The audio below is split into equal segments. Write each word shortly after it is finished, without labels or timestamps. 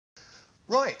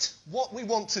Right, what we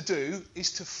want to do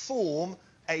is to form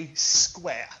a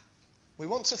square. We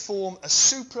want to form a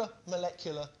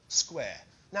supramolecular square.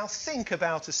 Now think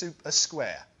about a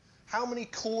square. How many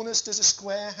corners does a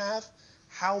square have?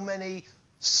 How many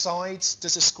sides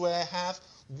does a square have?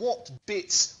 What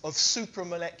bits of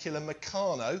supramolecular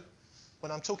meccano?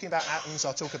 When I'm talking about atoms,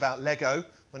 I'll talk about Lego.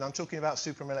 When I'm talking about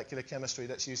supramolecular chemistry,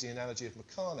 let's use the analogy of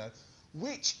meccano.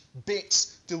 Which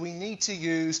bits do we need to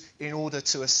use in order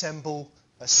to assemble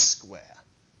a square?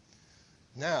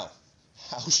 Now,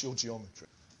 how's your geometry?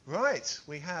 Right,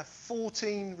 we have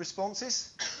 14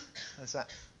 responses. There's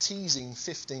that teasing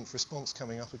 15th response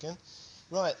coming up again.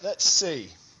 Right, let's see.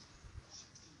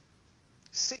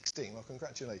 16, well,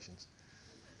 congratulations.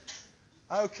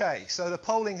 Okay, so the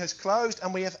polling has closed,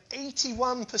 and we have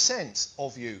 81%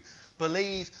 of you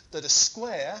believe that a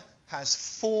square has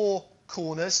 4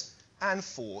 corners and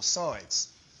 4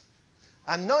 sides.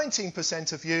 And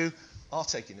 19% of you are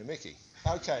taking the mickey.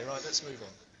 Okay, right, let's move on.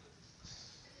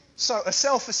 So a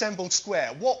self-assembled square,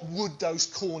 what would those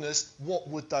corners, what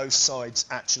would those sides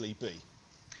actually be?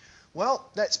 Well,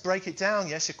 let's break it down.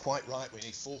 Yes, you're quite right. We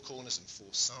need 4 corners and 4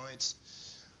 sides.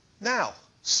 Now,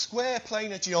 square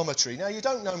planar geometry. Now, you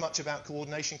don't know much about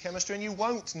coordination chemistry, and you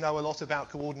won't know a lot about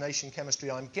coordination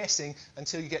chemistry, I'm guessing,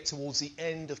 until you get towards the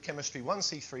end of Chemistry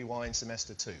 1C3Y in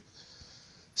Semester 2.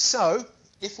 So,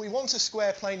 if we want a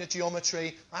square planar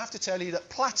geometry, I have to tell you that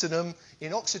platinum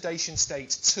in oxidation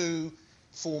state 2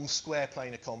 forms square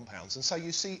planar compounds. And so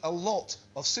you see a lot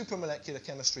of supramolecular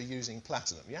chemistry using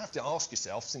platinum. You have to ask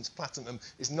yourself, since platinum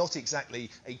is not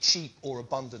exactly a cheap or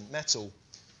abundant metal,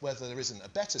 whether there isn't a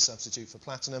better substitute for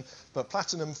platinum, but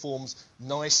platinum forms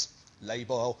nice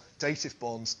labile dative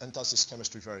bonds and does this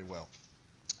chemistry very well.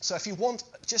 So if you want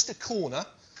just a corner,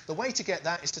 the way to get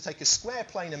that is to take a square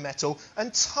planar metal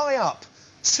and tie up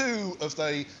 2 of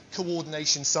the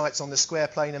coordination sites on the square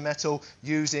planar metal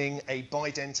using a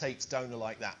bidentate donor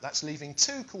like that. That's leaving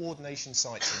 2 coordination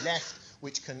sites left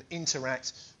which can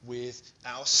interact with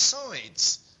our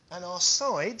sides. And our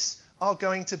sides are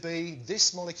going to be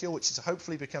this molecule, which is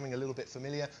hopefully becoming a little bit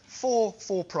familiar,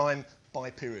 4,4'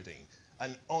 bipyridine,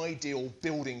 an ideal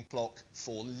building block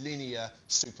for linear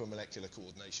supramolecular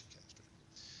coordination chemistry.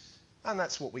 And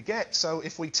that's what we get. So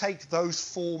if we take those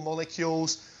 4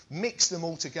 molecules, mix them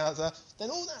all together, then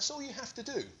that's all you have to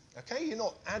do. Okay? You're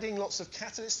not adding lots of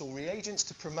catalysts or reagents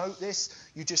to promote this.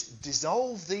 You just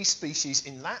dissolve these species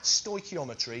in that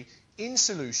stoichiometry in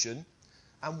solution,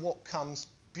 and what comes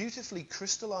beautifully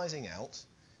crystallizing out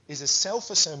is a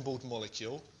self-assembled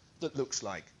molecule that looks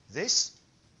like this.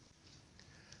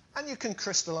 And you can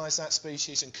crystallize that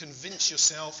species and convince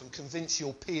yourself and convince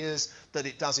your peers that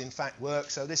it does in fact work.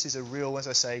 So this is a real, as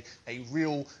I say, a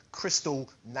real crystal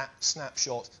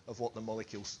snapshot of what the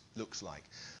molecule looks like.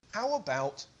 How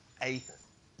about a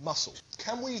muscle?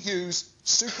 Can we use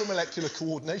supramolecular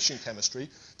coordination chemistry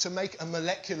to make a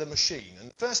molecular machine? And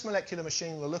the first molecular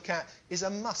machine we'll look at is a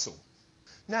muscle.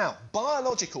 Now,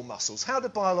 biological muscles. How do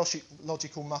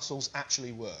biological muscles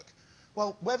actually work?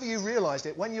 Well, whether you realised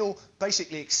it, when you're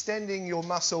basically extending your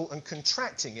muscle and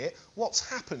contracting it, what's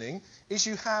happening is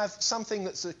you have something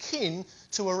that's akin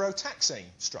to a rotaxane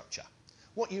structure.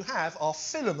 What you have are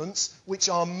filaments which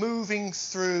are moving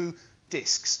through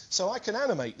discs. So I can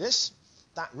animate this.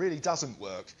 That really doesn't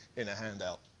work in a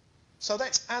handout. So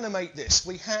let's animate this.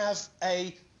 We have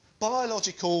a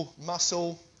biological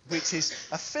muscle which is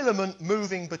a filament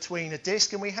moving between a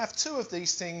disc, and we have 2 of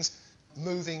these things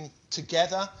moving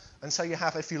together, and so you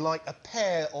have, if you like, a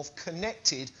pair of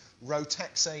connected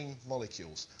rotaxane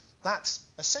molecules. That's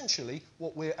essentially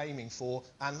what we're aiming for,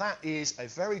 and that is a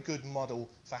very good model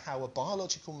for how a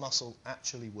biological muscle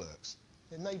actually works.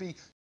 It may be